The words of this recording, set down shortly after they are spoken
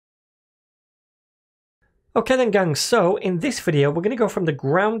Okay then gang, so in this video we're going to go from the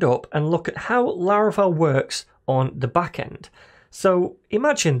ground up and look at how Laravel works on the back end. So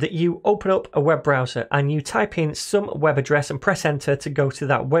imagine that you open up a web browser and you type in some web address and press enter to go to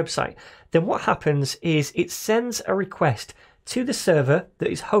that website. Then what happens is it sends a request to the server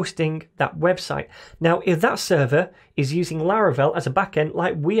that is hosting that website. Now if that server is using Laravel as a backend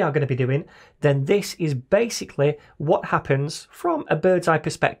like we are going to be doing, then this is basically what happens from a bird's eye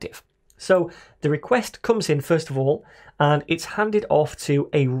perspective. So the request comes in first of all, and it's handed off to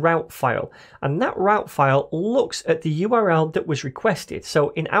a route file. And that route file looks at the URL that was requested. So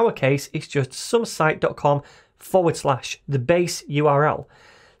in our case, it's just somesite.com / the base URL.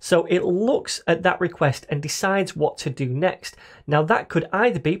 So it looks at that request and decides what to do next. Now that could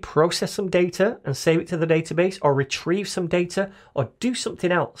either be process some data and save it to the database, or retrieve some data, or do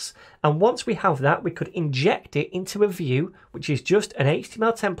something else. And once we have that, we could inject it into a view, which is just an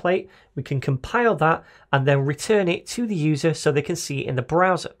HTML template. We can compile that and then return it to the user so they can see it in the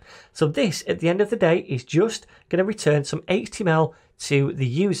browser. So this, at the end of the day, is just going to return some HTML to the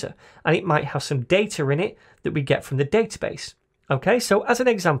user. And it might have some data in it that we get from the database. Okay, so as an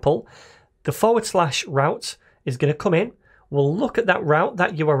example, the / route is going to come in. We'll look at that route,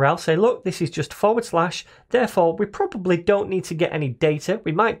 that URL, say, look, this is just /, therefore we probably don't need to get any data.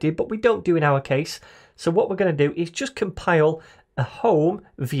 We might do, but we don't do in our case. So what we're going to do is just compile a home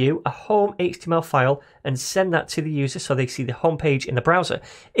view, a home HTML file, and send that to the user so they see the home page in the browser.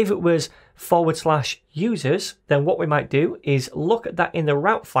 If it was / users, then what we might do is look at that in the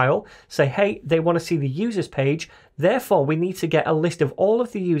route file, say, hey, they want to see the users page, therefore we need to get a list of all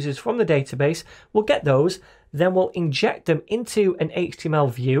of the users from the database. We'll get those, then we'll inject them into an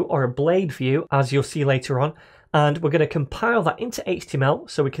HTML view or a blade view, as you'll see later on, and we're going to compile that into HTML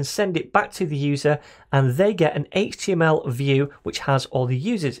so we can send it back to the user and they get an HTML view which has all the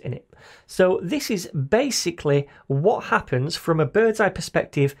users in it. So this is basically what happens from a bird's eye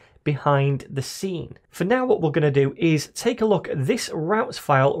perspective behind the scene. For now, what we're going to do is take a look at this routes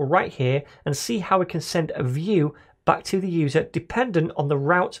file right here and see how we can send a view back to the user dependent on the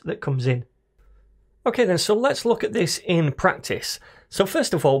route that comes in. Okay then, so let's look at this in practice. So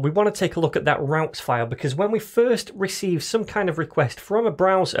first of all, we want to take a look at that routes file, because when we first receive some kind of request from a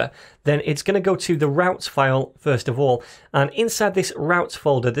browser, then it's going to go to the routes file first of all. And inside this routes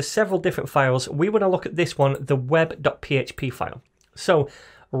folder, there's several different files. We want to look at this one, the web.php file. So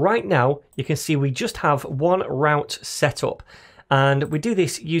right now, you can see we just have one route set up. And we do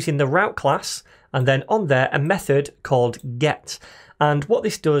this using the route class, and then on there, a method called get. And what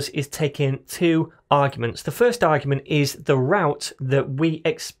this does is take in two arguments. The first argument is the route that we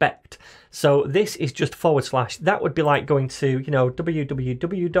expect. So this is just /. That would be like going to,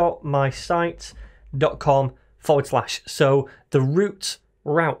 www.mysite.com /. So the route,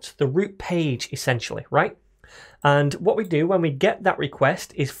 the route page essentially, right? And what we do when we get that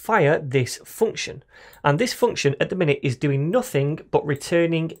request is fire this function. And this function at the minute is doing nothing but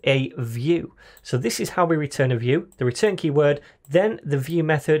returning a view. So this is how we return a view, the return keyword, then the view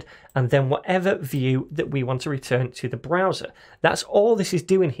method, and then whatever view that we want to return to the browser. That's all this is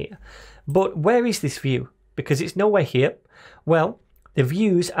doing here. But where is this view? Because it's nowhere here. Well, the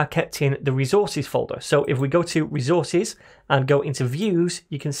views are kept in the resources folder. So if we go to resources and go into views,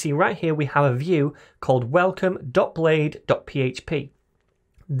 you can see right here we have a view called welcome.blade.php.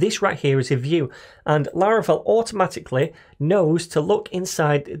 This right here is a view, and Laravel automatically knows to look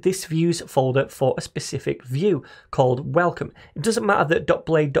inside this views folder for a specific view called welcome. It doesn't matter that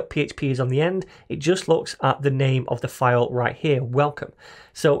 .blade.php is on the end, it just looks at the name of the file right here, welcome.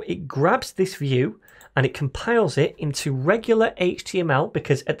 So it grabs this view and it compiles it into regular HTML,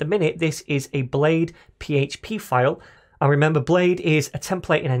 because at the minute this is a Blade PHP file. And remember, Blade is a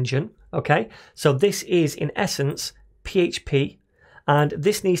templating engine, okay? So this is in essence PHP, and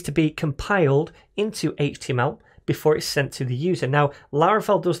this needs to be compiled into HTML before it's sent to the user. Now,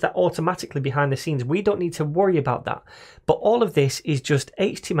 Laravel does that automatically behind the scenes. We don't need to worry about that. But all of this is just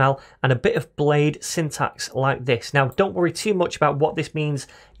HTML and a bit of Blade syntax like this. Now, don't worry too much about what this means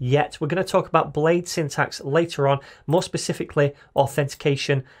yet. We're going to talk about Blade syntax later on, more specifically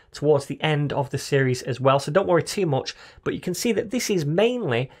authentication towards the end of the series as well. So don't worry too much, but you can see that this is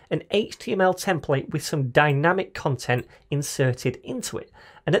mainly an HTML template with some dynamic content inserted into it.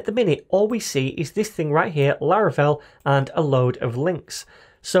 And at the minute, all we see is this thing right here, Laravel, and a load of links.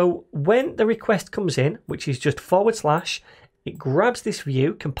 So when the request comes in, which is just /, it grabs this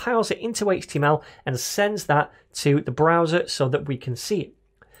view, compiles it into HTML, and sends that to the browser so that we can see it.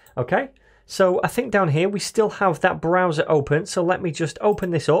 Okay, so I think down here we still have that browser open. So let me just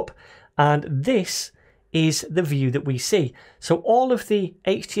open this up, and this is the view that we see. So all of the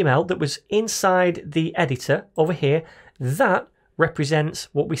HTML that was inside the editor over here, that represents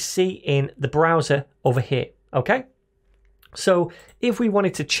what we see in the browser over here, okay? So if we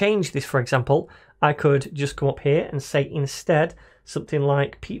wanted to change this, for example, I could just come up here and say instead something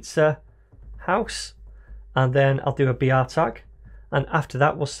like pizza house, and then I'll do a BR tag, and after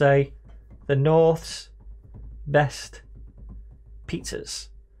that we'll say the North's best pizzas.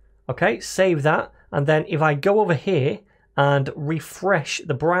 Okay, save that, and then if I go over here and refresh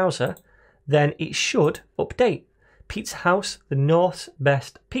the browser, then it should update. Pizza House, the North's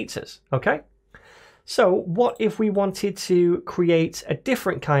best pizzas. Okay, so what if we wanted to create a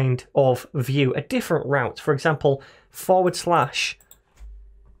different kind of view, a different route, for example, /pizzas?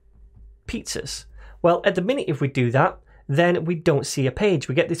 Well, at the minute, if we do that, then we don't see a page.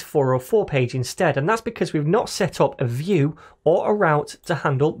 We get this 404 page instead, and that's because we've not set up a view or a route to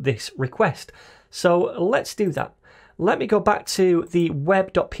handle this request. So let's do that. Let me go back to the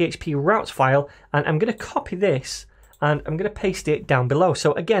web.php routes file, and I'm going to copy this and I'm going to paste it down below.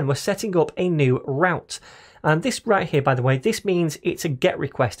 So again, we're setting up a new route. And this right here, by the way, this means it's a GET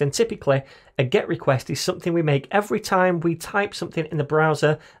request. And typically, a GET request is something we make every time we type something in the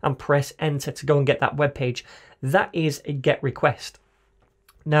browser and press enter to go and get that web page. That is a GET request.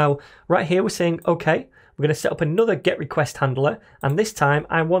 Now, right here, we're saying, okay, we're going to set up another GET request handler. And this time,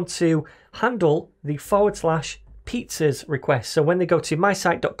 I want to handle the /pizzas request. So when they go to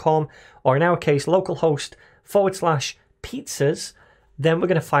mysite.com, or in our case, localhost /pizzas, then we're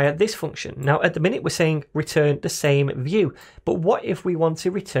going to fire this function. Now, at the minute, we're saying return the same view. But what if we want to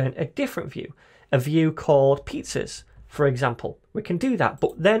return a different view? A view called pizzas, for example. We can do that,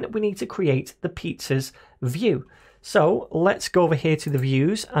 but then we need to create the pizzas view. So let's go over here to the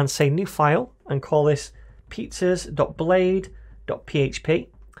views and say new file and call this pizzas.blade.php.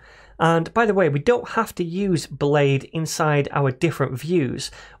 And by the way, we don't have to use Blade inside our different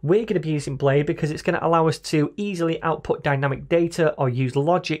views. We're going to be using Blade because it's going to allow us to easily output dynamic data or use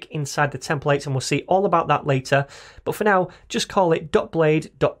logic inside the templates, and we'll see all about that later. But for now, just call it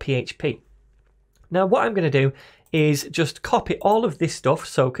 .blade.php. Now, what I'm going to do is just copy all of this stuff.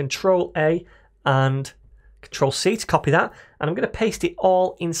 So Control A and Control C to copy that. And I'm going to paste it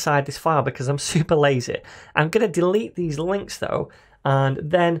all inside this file because I'm super lazy. I'm going to delete these links though, and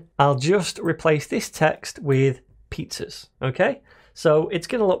then I'll just replace this text with pizzas, okay? So it's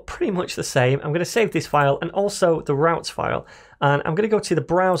going to look pretty much the same. I'm going to save this file and also the routes file, and I'm going to go to the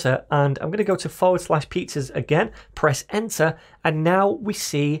browser and I'm going to go to /pizzas again, press enter, and now we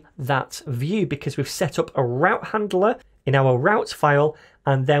see that view because we've set up a route handler in our routes file,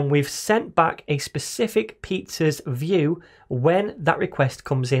 and then we've sent back a specific pizzas view when that request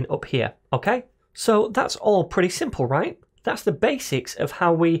comes in up here, okay? So that's all pretty simple, right? That's the basics of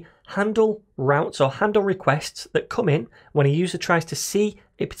how we handle routes or handle requests that come in when a user tries to see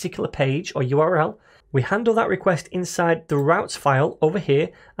a particular page or URL. We handle that request inside the routes file over here,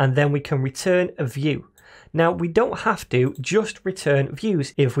 and then we can return a view. Now, we don't have to just return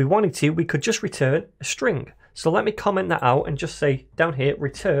views. If we wanted to, we could just return a string. So let me comment that out and just say down here,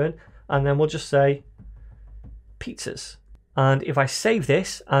 return, and then we'll just say pizzas. And if I save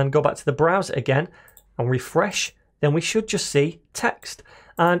this and go back to the browser again and refresh, then we should just see text.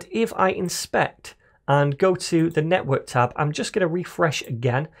 And if I inspect and go to the network tab, I'm just going to refresh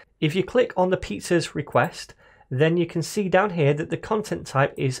again. If you click on the pizzas request, then you can see down here that the content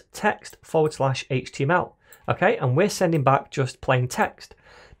type is text /HTML. Okay, and we're sending back just plain text.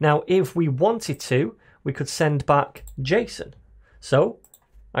 Now, if we wanted to, we could send back JSON. So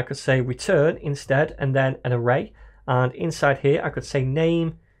I could say return instead, and then an array. And inside here, I could say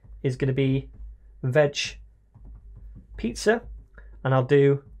name is going to be veg pizza, and I'll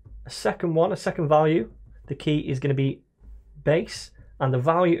do a second value. The key is going to be base, and the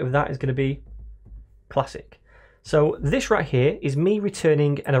value of that is going to be classic. So this right here is me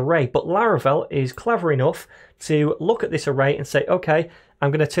returning an array, but Laravel is clever enough to look at this array and say, okay,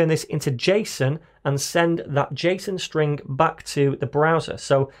 I'm going to turn this into JSON and send that JSON string back to the browser.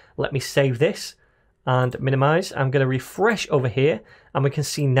 So let me save this and minimize. I'm going to refresh over here, and we can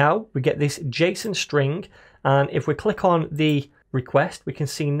see now we get this JSON string. And if we click on the request, we can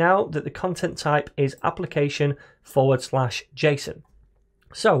see now that the content type is application /JSON.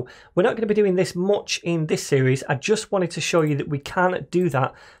 So we're not going to be doing this much in this series. I just wanted to show you that we can do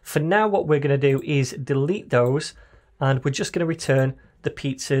that. For now, what we're going to do is delete those, and we're just going to return the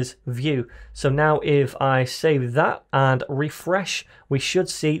pizzas view. So now if I save that and refresh, we should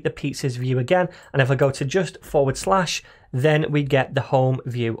see the pizzas view again. And if I go to just /, then we get the home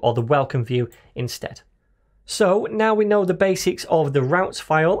view or the welcome view instead. So now we know the basics of the routes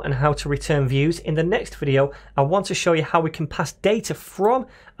file and how to return views. In the next video, I want to show you how we can pass data from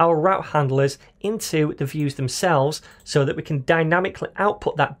our route handlers into the views themselves so that we can dynamically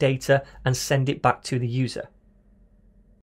output that data and send it back to the user.